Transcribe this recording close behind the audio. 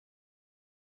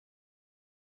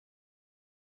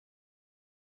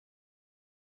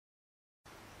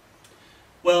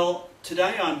Well,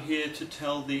 today I'm here to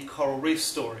tell the coral reef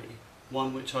story,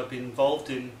 one which I've been involved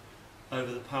in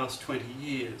over the past 20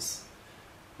 years.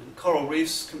 And coral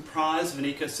reefs comprise of an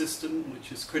ecosystem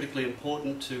which is critically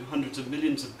important to hundreds of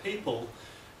millions of people,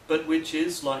 but which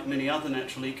is, like many other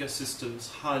natural ecosystems,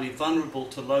 highly vulnerable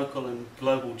to local and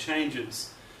global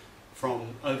changes,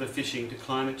 from overfishing to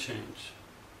climate change.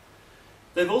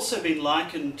 They've also been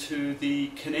likened to the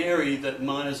canary that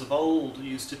miners of old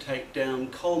used to take down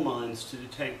coal mines to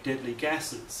detect deadly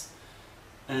gases.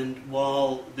 And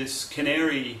while this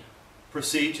canary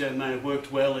procedure may have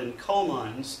worked well in coal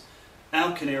mines,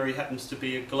 our canary happens to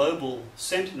be a global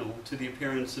sentinel to the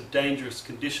appearance of dangerous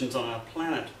conditions on our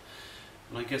planet.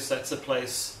 And I guess that's a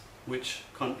place which,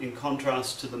 in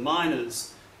contrast to the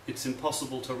miners, it's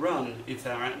impossible to run if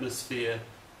our atmosphere,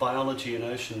 biology and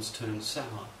oceans turn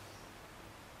sour.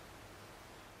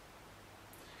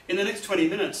 In the next 20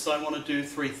 minutes I want to do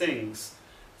three things.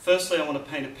 Firstly, I want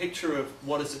to paint a picture of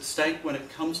what is at stake when it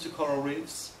comes to coral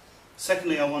reefs.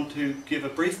 Secondly, I want to give a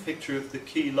brief picture of the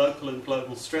key local and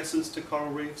global stresses to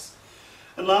coral reefs.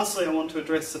 And lastly, I want to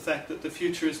address the fact that the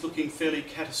future is looking fairly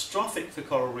catastrophic for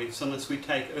coral reefs unless we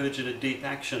take urgent and deep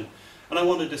action. And I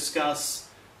want to discuss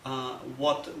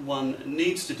what one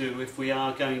needs to do if we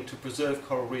are going to preserve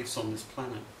coral reefs on this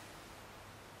planet.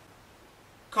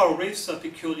 Coral reefs are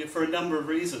peculiar for a number of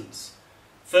reasons.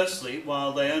 Firstly,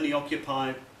 while they only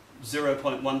occupy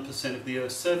 0.1% of the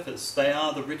Earth's surface, they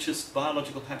are the richest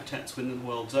biological habitats within the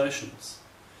world's oceans.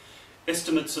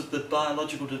 Estimates of the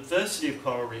biological diversity of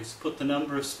coral reefs put the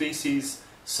number of species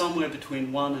somewhere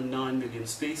between 1 and 9 million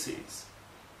species.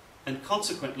 And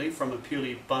consequently, from a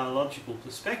purely biological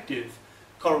perspective,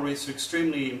 coral reefs are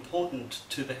extremely important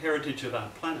to the heritage of our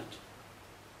planet.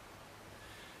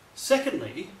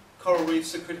 Secondly, coral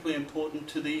reefs are critically important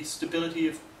to the stability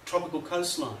of tropical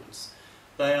coastlines.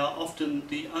 They are often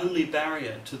the only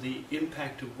barrier to the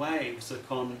impact of waves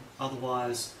upon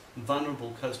otherwise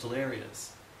vulnerable coastal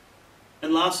areas.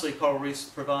 And lastly, coral reefs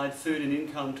provide food and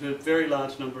income to a very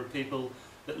large number of people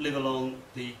that live along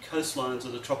the coastlines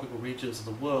of the tropical regions of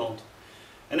the world.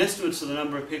 And estimates of the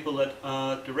number of people that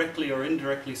are directly or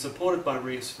indirectly supported by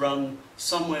reefs run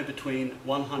somewhere between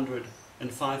 100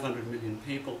 and 500 million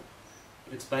people.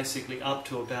 It's basically up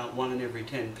to about 1 in every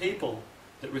 10 people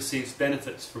that receives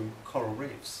benefits from coral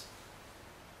reefs.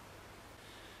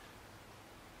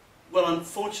 Well,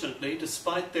 unfortunately,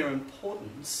 despite their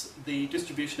importance, the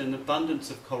distribution and abundance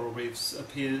of coral reefs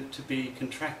appear to be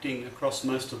contracting across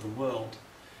most of the world.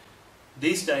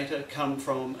 These data come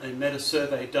from a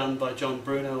meta-survey done by John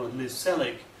Bruno and Liz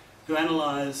Selig, who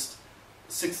analysed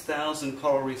 6,000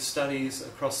 coral reef studies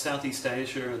across Southeast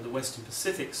Asia and the Western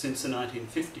Pacific since the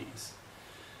 1950s.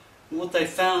 And what they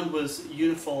found was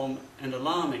uniform and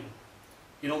alarming.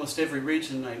 In almost every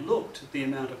region they looked, the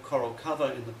amount of coral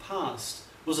cover in the past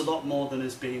was a lot more than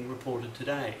is being reported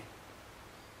today.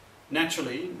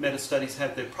 Naturally, meta-studies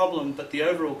have their problem, but the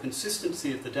overall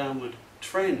consistency of the downward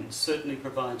trend certainly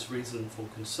provides reason for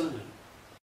concern.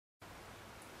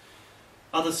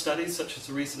 Other studies, such as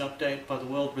the recent update by the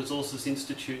World Resources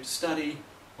Institute study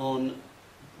on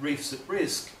reefs at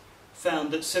risk,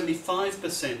 found that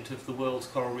 75% of the world's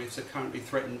coral reefs are currently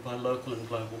threatened by local and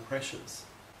global pressures.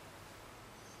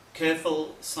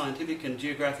 Careful scientific and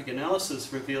geographic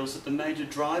analysis reveals that the major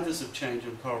drivers of change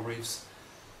on coral reefs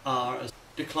are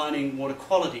declining water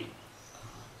quality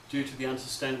due to the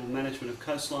unsustainable management of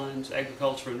coastlines,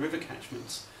 agriculture and river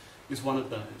catchments is one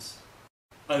of those.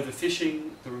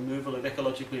 Overfishing, the removal of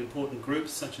ecologically important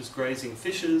groups such as grazing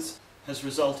fishes, has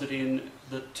resulted in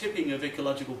the tipping of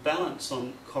ecological balance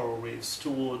on coral reefs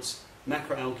towards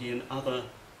macroalgae and other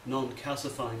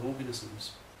non-calcifying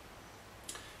organisms.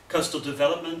 Coastal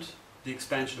development, the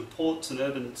expansion of ports and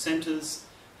urban centres,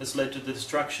 has led to the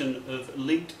destruction of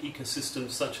linked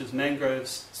ecosystems such as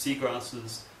mangroves,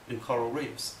 seagrasses and coral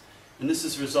reefs. And this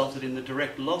has resulted in the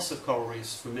direct loss of coral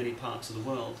reefs from many parts of the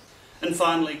world. And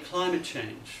finally, climate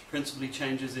change, principally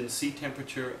changes in sea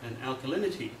temperature and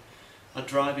alkalinity, are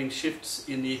driving shifts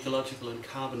in the ecological and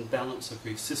carbon balance of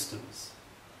reef systems.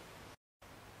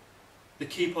 The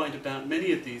key point about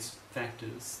many of these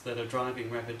factors that are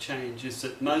driving rapid change is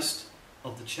that most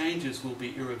of the changes will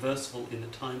be irreversible in the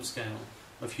timescale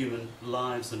of human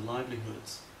lives and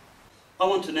livelihoods. I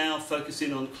want to now focus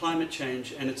in on climate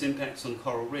change and its impacts on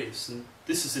coral reefs, and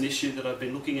this is an issue that I've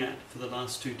been looking at for the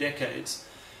last 2 decades,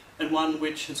 and one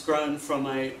which has grown from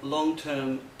a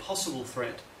long-term possible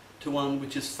threat to one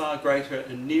which is far greater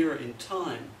and nearer in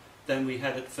time than we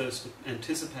had at first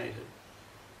anticipated.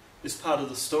 This part of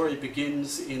the story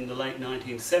begins in the late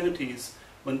 1970s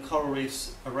when coral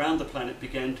reefs around the planet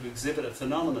began to exhibit a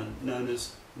phenomenon known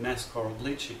as mass coral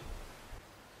bleaching.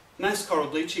 Mass coral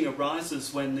bleaching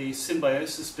arises when the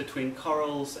symbiosis between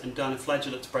corals and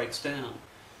dinoflagellates breaks down.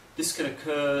 This can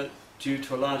occur due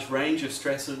to a large range of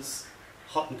stresses: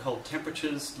 hot and cold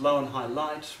temperatures, low and high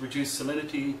light, reduced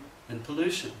salinity, and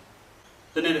pollution.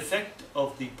 The net effect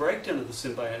of the breakdown of the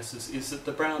symbiosis is that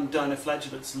the brown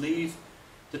dinoflagellates leave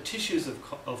the tissues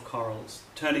of corals,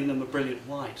 turning them a brilliant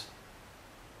white,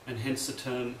 and hence the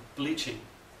term bleaching.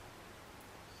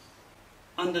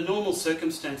 Under normal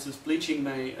circumstances, bleaching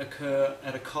may occur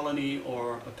at a colony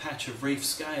or a patch of reef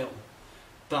scale,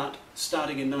 but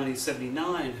starting in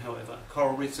 1979, however,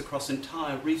 coral reefs across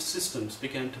entire reef systems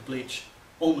began to bleach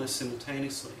almost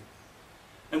simultaneously.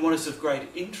 And what is of great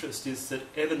interest is that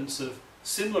evidence of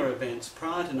similar events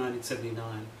prior to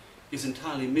 1979 is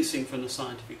entirely missing from the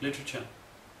scientific literature.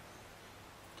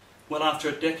 Well, after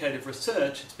a decade of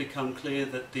research, it's become clear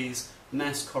that these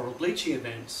mass coral bleaching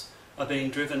events are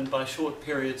being driven by short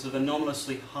periods of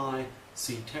anomalously high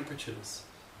sea temperatures.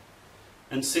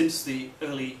 And since the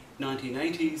early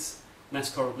 1980s,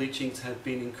 mass coral bleachings have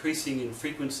been increasing in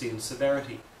frequency and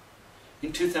severity.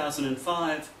 In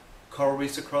 2005, coral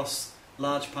reefs across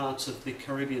large parts of the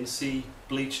Caribbean Sea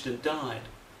bleached and died,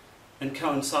 and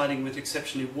coinciding with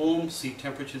exceptionally warm sea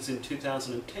temperatures in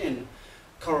 2010,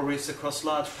 coral reefs across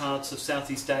large parts of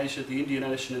Southeast Asia, the Indian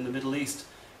Ocean and the Middle East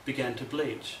began to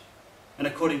bleach. And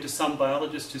according to some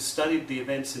biologists who studied the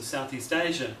events in Southeast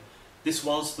Asia, this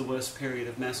was the worst period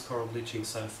of mass coral bleaching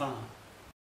so far.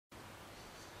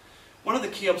 One of the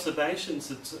key observations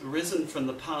that's arisen from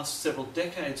the past several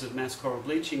decades of mass coral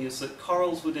bleaching is that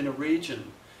corals within a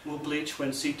region will bleach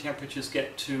when sea temperatures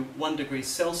get to 1 degree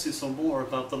Celsius or more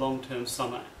above the long-term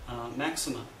summer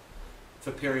maxima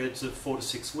for periods of 4 to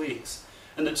 6 weeks,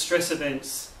 and that stress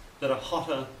events that are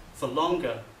hotter for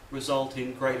longer result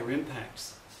in greater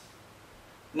impacts.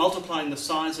 Multiplying the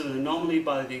size of an anomaly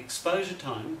by the exposure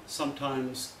time,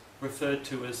 sometimes referred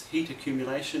to as heat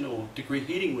accumulation or degree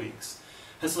heating weeks,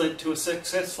 has led to a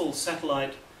successful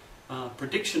satellite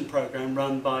prediction program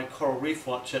run by Coral Reef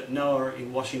Watch at NOAA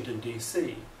in Washington,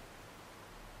 DC.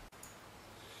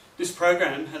 This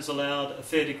program has allowed a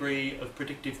fair degree of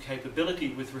predictive capability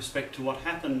with respect to what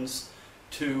happens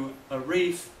to a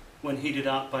reef when heated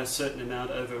up by a certain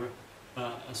amount over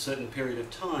a certain period of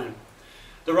time.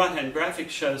 The right-hand graphic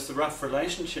shows the rough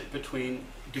relationship between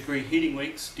degree heating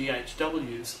weeks,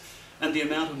 DHWs, and the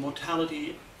amount of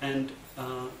mortality and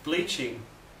bleaching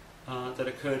that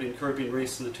occurred in Caribbean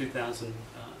reefs in the 2000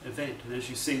 event. And as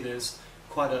you see, there's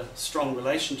quite a strong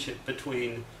relationship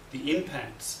between the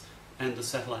impacts and the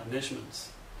satellite measurements.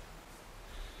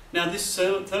 Now, this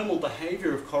thermal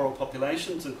behaviour of coral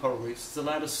populations and coral reefs has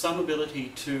allowed us some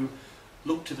ability to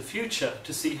look to the future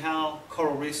to see how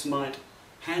coral reefs might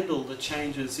handle the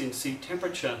changes in sea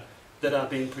temperature that are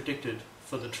being predicted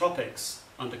for the tropics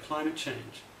under climate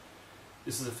change.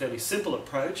 This is a fairly simple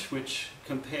approach which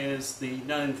compares the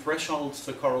known thresholds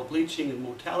for coral bleaching and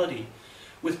mortality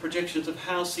with projections of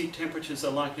how sea temperatures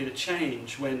are likely to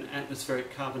change when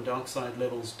atmospheric carbon dioxide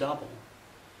levels double.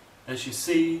 As you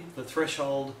see, the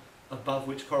threshold above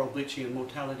which coral bleaching and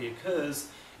mortality occurs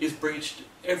is breached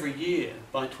every year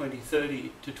by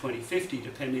 2030 to 2050,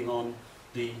 depending on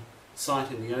the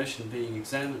site in the ocean being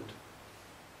examined.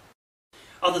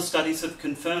 Other studies have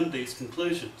confirmed these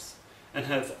conclusions and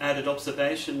have added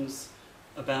observations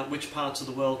about which parts of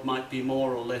the world might be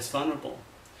more or less vulnerable.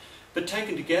 But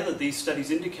taken together, these studies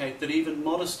indicate that even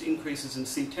modest increases in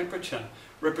sea temperature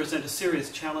represent a serious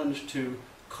challenge to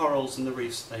corals and the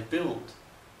reefs they build.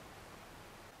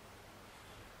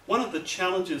 One of the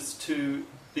challenges to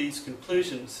these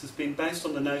conclusions has been based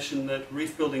on the notion that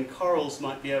reef-building corals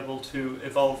might be able to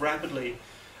evolve rapidly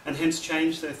and hence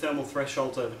change their thermal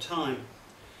thresholds over time.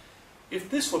 If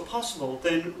this were possible,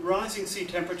 then rising sea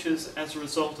temperatures as a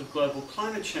result of global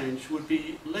climate change would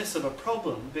be less of a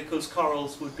problem because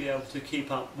corals would be able to keep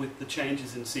up with the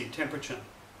changes in sea temperature.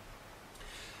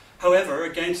 However,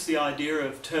 against the idea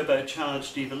of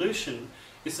turbocharged evolution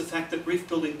is the fact that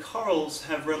reef-building corals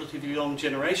have relatively long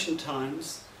generation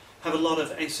times, have a lot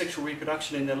of asexual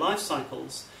reproduction in their life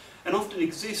cycles, and often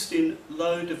exist in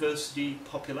low diversity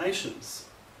populations.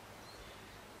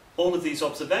 All of these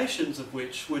observations of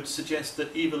which would suggest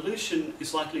that evolution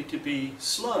is likely to be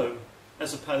slow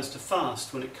as opposed to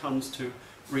fast when it comes to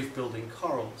reef-building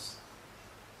corals.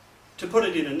 To put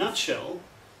it in a nutshell,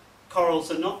 corals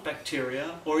are not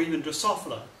bacteria or even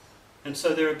Drosophila, and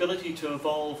so their ability to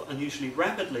evolve unusually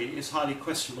rapidly is highly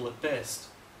questionable at best.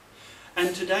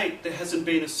 And to date, there hasn't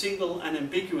been a single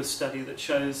unambiguous study that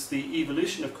shows the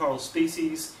evolution of coral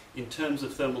species in terms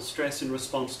of thermal stress in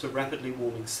response to rapidly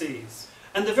warming seas.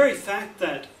 And the very fact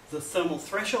that the thermal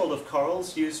threshold of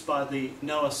corals used by the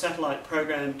NOAA satellite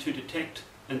program to detect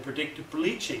and predict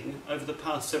bleaching over the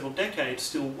past several decades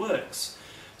still works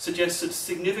suggests that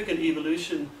significant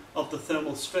evolution of the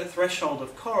thermal threshold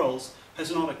of corals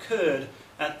has not occurred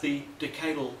at the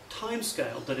decadal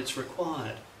timescale that it's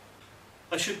required.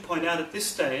 I should point out at this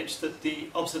stage that the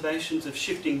observations of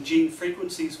shifting gene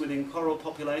frequencies within coral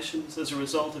populations as a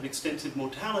result of extensive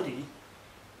mortality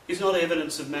is not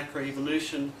evidence of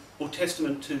macroevolution or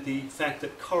testament to the fact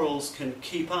that corals can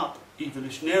keep up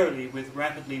evolutionarily with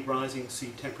rapidly rising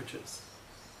sea temperatures.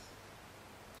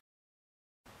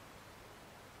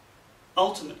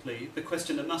 Ultimately, the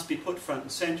question that must be put front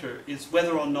and centre is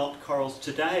whether or not corals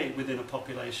today within a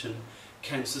population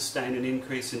can sustain an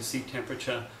increase in sea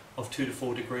temperature of 2 to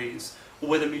 4 degrees, or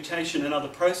whether mutation and other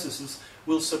processes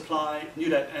will supply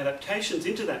new adaptations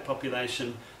into that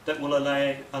population that will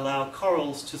allow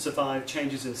corals to survive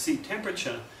changes in sea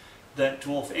temperature that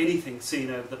dwarf anything seen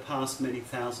over the past many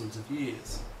thousands of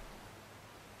years.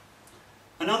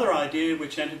 Another idea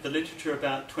which entered the literature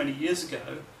about 20 years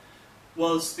ago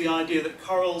was the idea that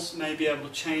corals may be able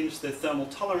to change their thermal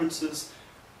tolerances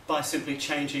by simply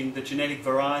changing the genetic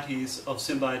varieties of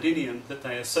Symbiodinium that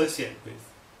they associate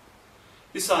with.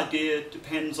 This idea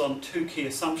depends on two key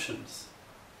assumptions: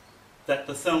 that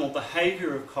the thermal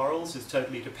behaviour of corals is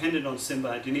totally dependent on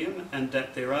Symbiodinium and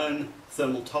that their own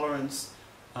thermal tolerance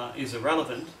is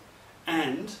irrelevant,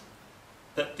 and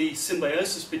that the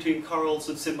symbiosis between corals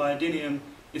and Symbiodinium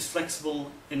is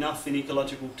flexible enough in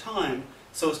ecological time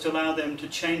so as to allow them to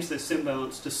change their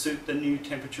symbionts to suit the new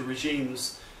temperature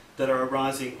regimes that are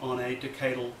arising on a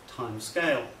decadal time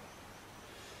scale.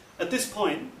 At this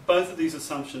point, both of these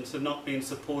assumptions have not been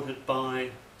supported by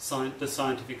the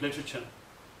scientific literature.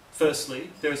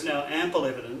 Firstly, there is now ample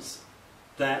evidence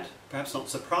that, perhaps not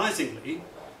surprisingly,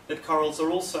 that corals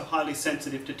are also highly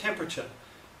sensitive to temperature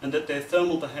and that their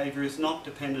thermal behaviour is not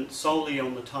dependent solely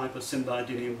on the type of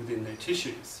Symbiodinium within their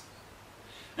tissues.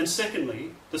 And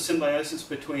secondly, the symbiosis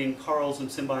between corals and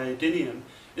Symbiodinium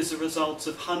is the result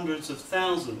of hundreds of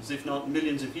thousands, if not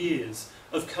millions of years,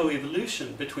 of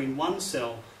coevolution between one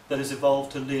cell that has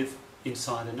evolved to live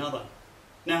inside another.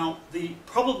 Now, the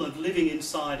problem of living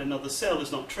inside another cell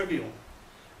is not trivial.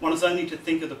 One has only to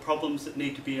think of the problems that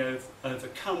need to be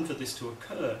overcome for this to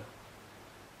occur.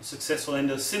 A successful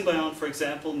endosymbiont, for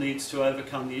example, needs to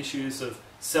overcome the issues of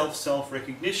self-self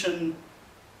recognition,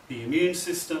 the immune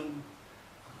system.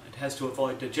 It has to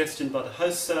avoid digestion by the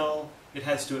host cell. It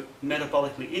has to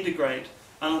metabolically integrate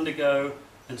and undergo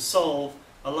and solve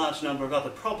a large number of other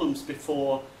problems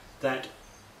before that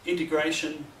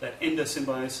integration, that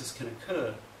endosymbiosis can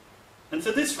occur. And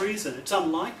for this reason, it's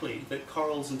unlikely that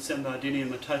corals and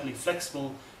Symbiodinium are totally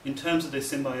flexible in terms of their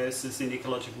symbiosis in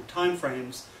ecological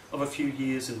timeframes of a few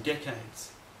years and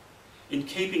decades. In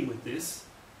keeping with this,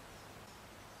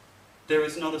 there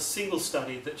is not a single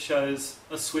study that shows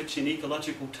a switch in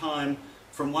ecological time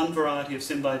from one variety of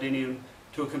Symbiodinium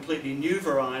to a completely new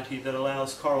variety that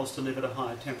allows corals to live at a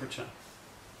higher temperature.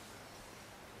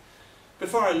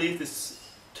 Before I leave this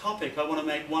topic, I want to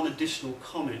make one additional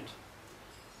comment.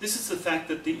 This is the fact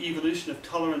that the evolution of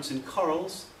tolerance in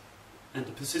corals and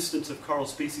the persistence of coral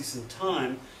species in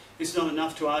time is not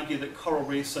enough to argue that coral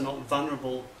reefs are not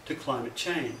vulnerable to climate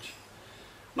change.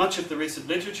 Much of the recent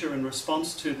literature in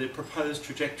response to the proposed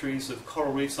trajectories of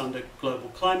coral reefs under global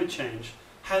climate change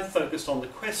have focused on the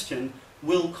question,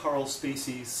 will coral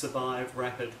species survive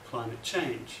rapid climate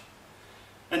change?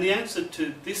 And the answer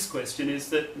to this question is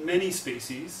that many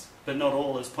species, but not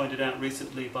all as pointed out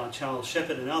recently by Charles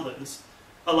Shepard and others,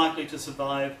 are likely to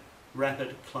survive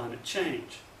rapid climate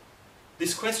change.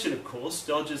 This question, of course,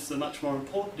 dodges the much more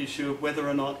important issue of whether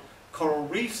or not coral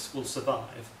reefs will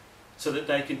survive so that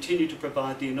they continue to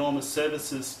provide the enormous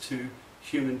services to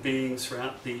human beings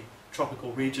throughout the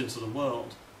tropical regions of the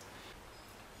world.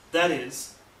 That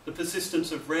is, the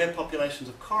persistence of rare populations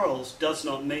of corals does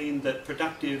not mean that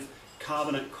productive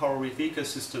carbonate coral reef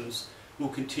ecosystems will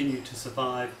continue to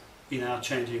survive in our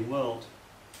changing world.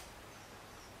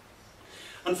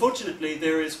 Unfortunately,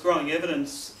 there is growing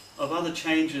evidence of other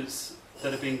changes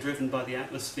that are being driven by the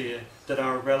atmosphere that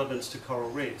are of relevance to coral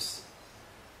reefs.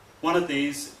 One of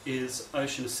these is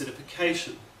ocean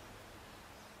acidification.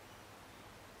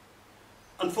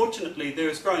 Unfortunately, there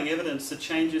is growing evidence that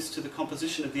changes to the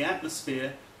composition of the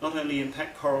atmosphere not only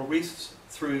impact coral reefs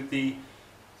through the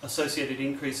associated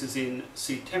increases in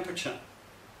sea temperature.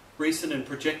 Recent and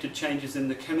projected changes in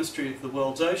the chemistry of the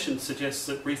world's oceans suggest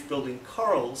that reef-building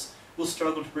corals will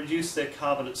struggle to produce their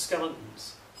carbonate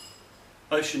skeletons.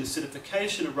 Ocean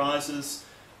acidification arises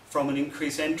from an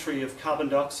increased entry of carbon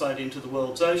dioxide into the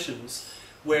world's oceans,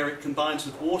 where it combines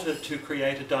with water to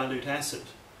create a dilute acid.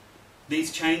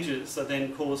 These changes are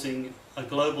then causing a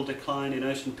global decline in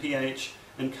ocean pH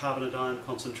and carbonate ion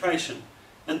concentration,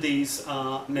 and these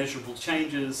are measurable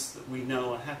changes that we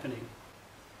know are happening.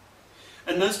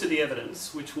 And most of the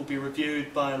evidence, which will be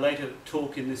reviewed by a later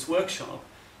talk in this workshop,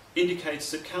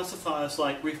 indicates that calcifiers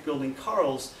like reef-building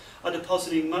corals are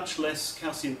depositing much less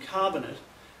calcium carbonate,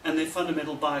 and their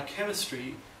fundamental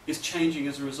biochemistry is changing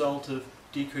as a result of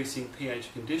decreasing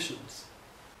pH conditions.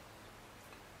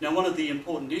 Now, one of the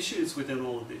important issues within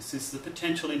all of this is the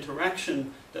potential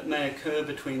interaction that may occur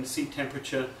between sea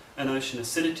temperature and ocean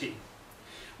acidity.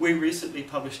 We recently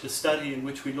published a study in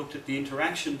which we looked at the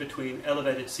interaction between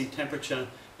elevated sea temperature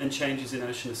and changes in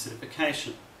ocean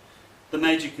acidification. The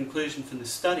major conclusion from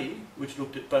this study, which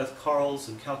looked at both corals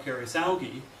and calcareous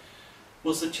algae,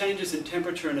 was that changes in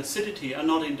temperature and acidity are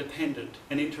not independent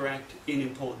and interact in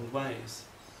important ways.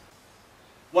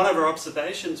 One of our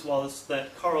observations was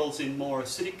that corals in more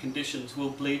acidic conditions will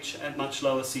bleach at much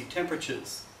lower sea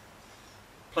temperatures.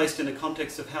 Placed in the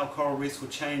context of how coral reefs will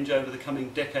change over the coming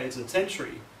decades and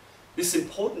century, this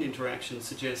important interaction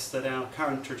suggests that our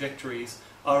current trajectories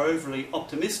are overly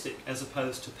optimistic as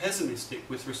opposed to pessimistic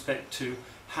with respect to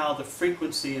how the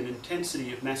frequency and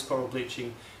intensity of mass coral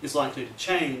bleaching is likely to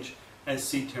change as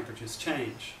sea temperatures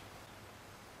change.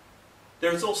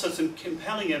 There is also some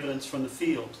compelling evidence from the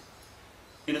field.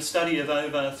 In a study of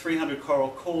over 300 coral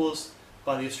cores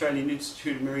by the Australian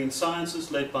Institute of Marine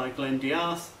Sciences, led by Glenn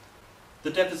Diarth, the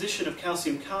deposition of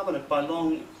calcium carbonate by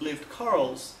long-lived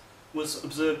corals was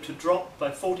observed to drop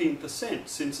by 14%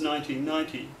 since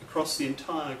 1990 across the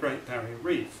entire Great Barrier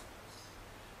Reef.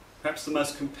 Perhaps the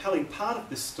most compelling part of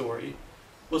this story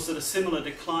was that a similar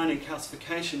decline in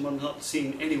calcification was not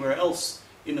seen anywhere else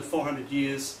in the 400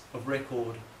 years of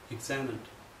record examined.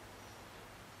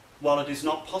 While it is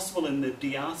not possible in the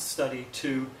Diarth study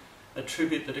to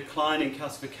attribute the decline in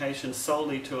calcification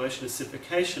solely to ocean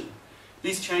acidification,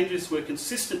 these changes were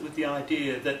consistent with the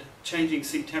idea that changing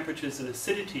sea temperatures and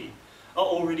acidity are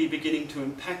already beginning to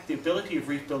impact the ability of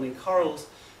reef-building corals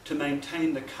to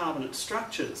maintain the carbonate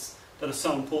structures that are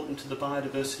so important to the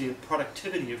biodiversity and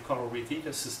productivity of coral reef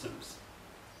ecosystems.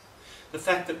 The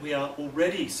fact that we are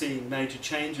already seeing major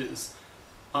changes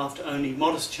after only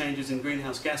modest changes in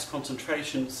greenhouse gas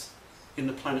concentrations in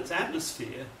the planet's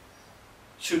atmosphere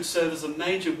should serve as a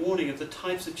major warning of the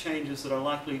types of changes that are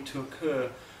likely to occur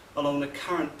along the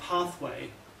current pathway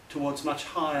towards much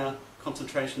higher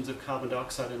concentrations of carbon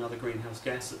dioxide and other greenhouse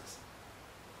gases.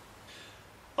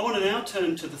 I want to now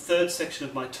turn to the third section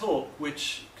of my talk,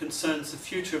 which concerns the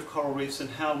future of coral reefs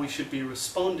and how we should be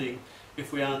responding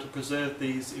if we are to preserve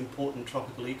these important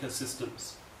tropical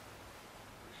ecosystems.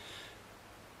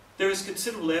 There is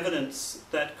considerable evidence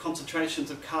that concentrations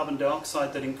of carbon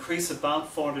dioxide that increase above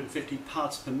 450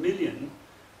 parts per million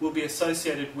will be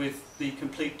associated with the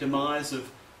complete demise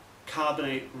of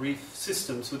carbonate reef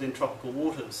systems within tropical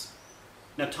waters.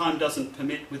 Now, time doesn't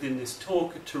permit within this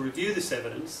talk to review this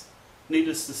evidence.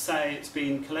 Needless to say, it's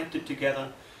been collected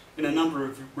together in a number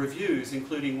of reviews,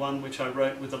 including one which I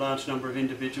wrote with a large number of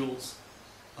individuals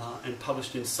and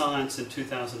published in Science in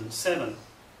 2007.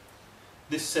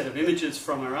 This set of images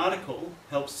from our article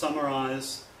helps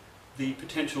summarise the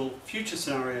potential future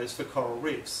scenarios for coral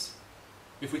reefs.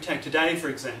 If we take today, for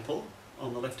example,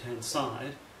 on the left-hand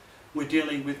side, we're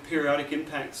dealing with periodic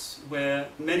impacts where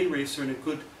many reefs are in a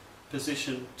good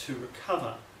position to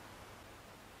recover.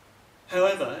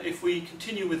 However, if we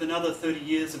continue with another 30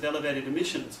 years of elevated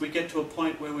emissions, we get to a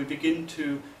point where we begin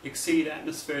to exceed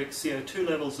atmospheric CO2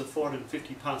 levels of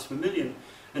 450 parts per million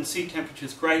and sea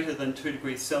temperatures greater than 2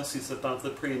 degrees Celsius above the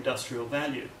pre-industrial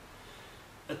value.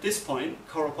 At this point,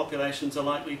 coral populations are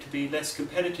likely to be less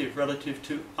competitive relative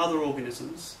to other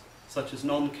organisms, such as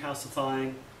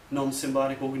non-calcifying,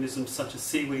 non-symbiotic organisms such as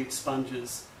seaweed,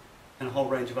 sponges, and a whole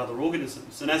range of other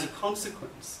organisms. And as a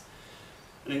consequence,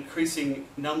 an increasing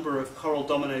number of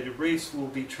coral-dominated reefs will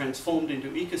be transformed into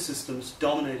ecosystems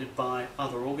dominated by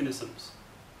other organisms.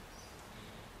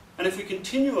 And if we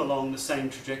continue along the same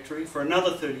trajectory for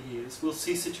another 30 years, we'll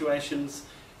see situations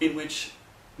in which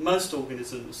most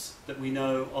organisms that we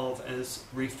know of as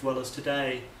reef dwellers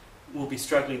today will be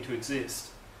struggling to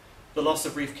exist. The loss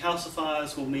of reef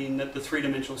calcifiers will mean that the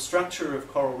three-dimensional structure of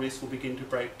coral reefs will begin to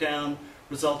break down,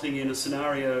 resulting in a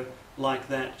scenario like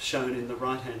that shown in the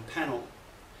right-hand panel.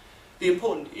 The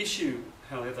important issue,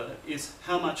 however, is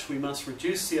how much we must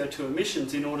reduce CO2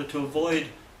 emissions in order to avoid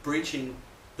breaching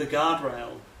the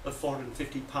guardrail of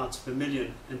 450 parts per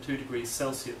million and 2 degrees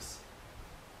Celsius.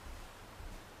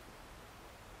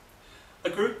 A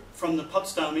group from the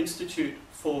Potsdam Institute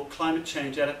for Climate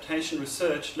Change Adaptation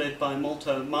Research, led by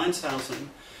Malte Meinshausen,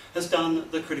 has done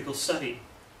the critical study.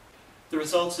 The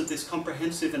results of this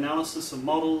comprehensive analysis of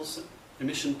models,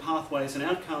 emission pathways and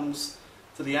outcomes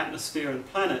for the atmosphere and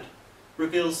planet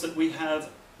reveals that we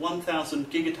have 1,000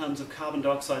 gigatons of carbon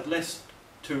dioxide less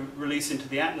to release into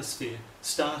the atmosphere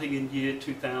starting in year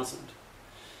 2000.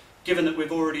 Given that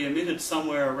we've already emitted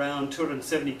somewhere around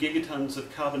 270 gigatons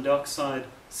of carbon dioxide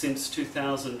since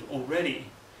 2000 already,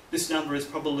 this number is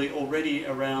probably already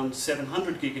around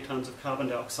 700 gigatons of carbon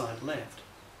dioxide left.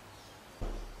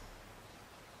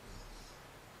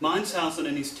 Meinshausen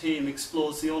and his team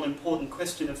explores the all-important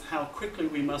question of how quickly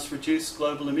we must reduce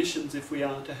global emissions if we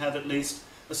are to have at least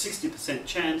a 60%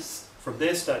 chance, from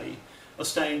their study, of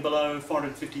staying below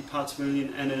 450 parts per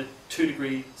million and a 2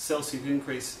 °C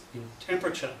increase in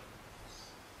temperature.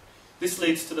 This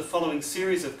leads to the following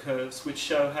series of curves which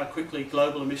show how quickly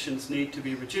global emissions need to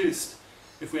be reduced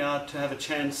if we are to have a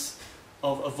chance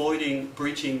of avoiding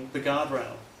breaching the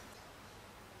guardrail.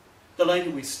 The later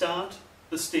we start,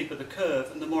 the steeper the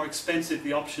curve and the more expensive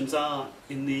the options are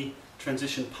in the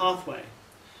transition pathway.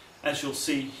 As you'll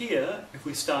see here, if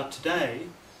we start today,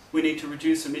 we need to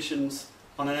reduce emissions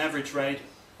on an average rate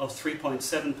of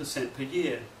 3.7% per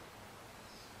year.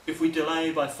 If we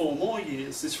delay by 4 more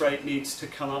years, this rate needs to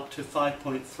come up to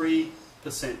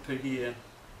 5.3% per year,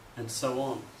 and so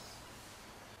on.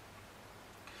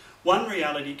 One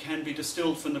reality can be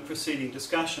distilled from the preceding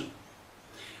discussion,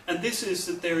 and this is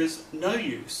that there is no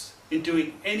use in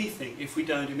doing anything if we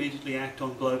don't immediately act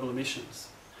on global emissions.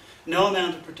 No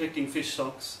amount of protecting fish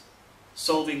stocks,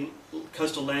 solving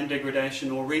coastal land degradation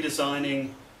or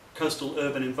redesigning coastal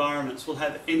urban environments will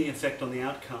have any effect on the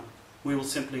outcome. We will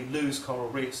simply lose coral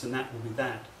reefs, and that will be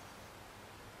that.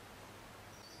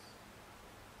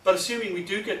 But assuming we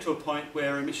do get to a point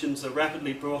where emissions are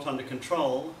rapidly brought under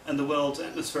control and the world's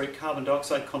atmospheric carbon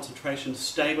dioxide concentrations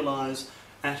stabilise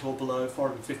at or below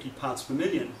 450 parts per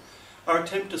million, our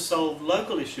attempt to solve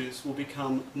local issues will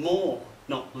become more,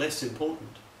 not less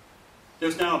important. There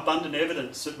is now abundant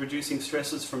evidence that reducing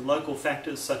stresses from local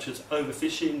factors such as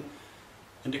overfishing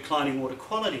and declining water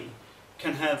quality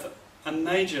can have a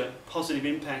major positive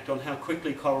impact on how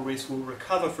quickly coral reefs will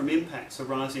recover from impacts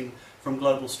arising from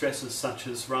global stresses such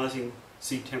as rising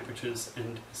sea temperatures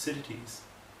and acidities.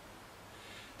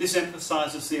 This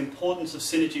emphasises the importance of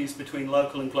synergies between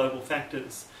local and global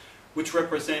factors, which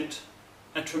represent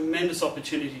a tremendous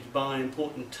opportunity to buy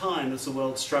important time as the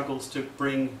world struggles to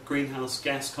bring greenhouse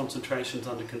gas concentrations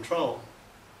under control.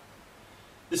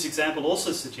 This example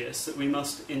also suggests that we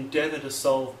must endeavour to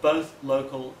solve both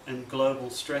local and global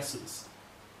stresses,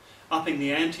 upping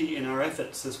the ante in our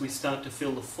efforts as we start to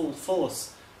feel the full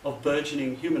force of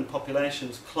burgeoning human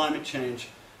populations, climate change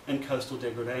and coastal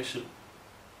degradation.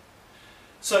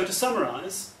 So to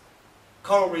summarise,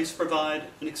 coral reefs provide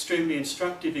an extremely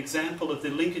instructive example of the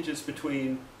linkages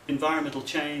between environmental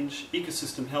change,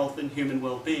 ecosystem health and human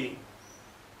well-being.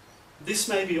 This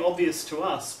may be obvious to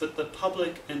us, but the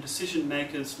public and decision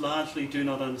makers largely do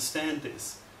not understand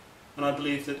this. And I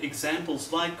believe that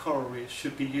examples like coral reefs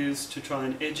should be used to try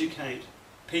and educate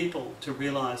people to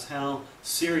realise how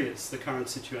serious the current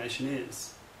situation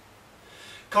is.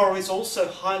 Coral reefs also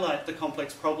highlight the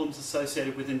complex problems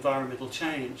associated with environmental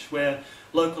change, where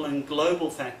local and global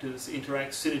factors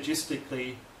interact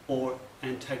synergistically or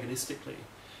antagonistically,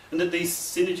 and that these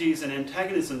synergies and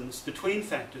antagonisms between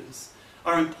factors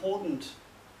are important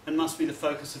and must be the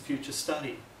focus of future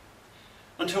study.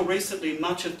 Until recently,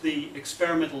 much of the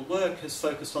experimental work has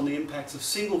focused on the impacts of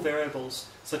single variables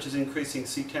such as increasing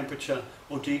sea temperature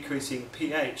or decreasing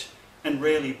pH, and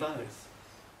rarely both.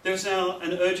 There is now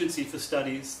an urgency for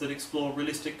studies that explore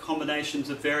realistic combinations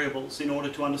of variables in order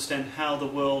to understand how the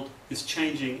world is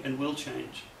changing and will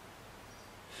change.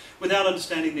 Without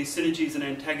understanding these synergies and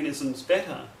antagonisms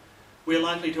better, we are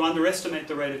likely to underestimate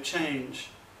the rate of change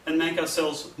and make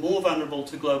ourselves more vulnerable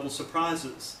to global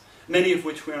surprises, many of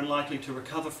which we are unlikely to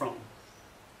recover from.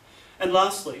 And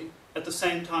lastly, at the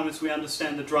same time as we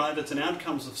understand the drivers and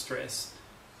outcomes of stress,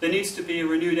 there needs to be a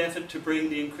renewed effort to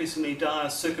bring the increasingly dire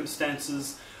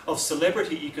circumstances of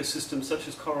celebrity ecosystems such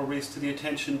as coral reefs to the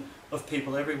attention of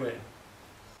people everywhere.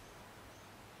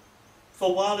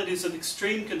 For while it is of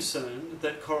extreme concern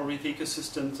that coral reef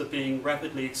ecosystems are being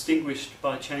rapidly extinguished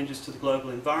by changes to the global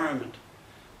environment,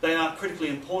 they are critically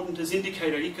important as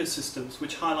indicator ecosystems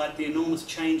which highlight the enormous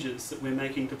changes that we're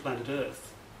making to planet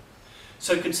Earth.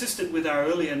 So consistent with our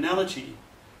earlier analogy,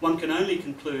 one can only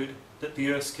conclude that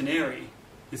the Earth's canary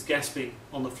is gasping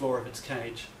on the floor of its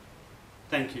cage.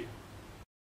 Thank you.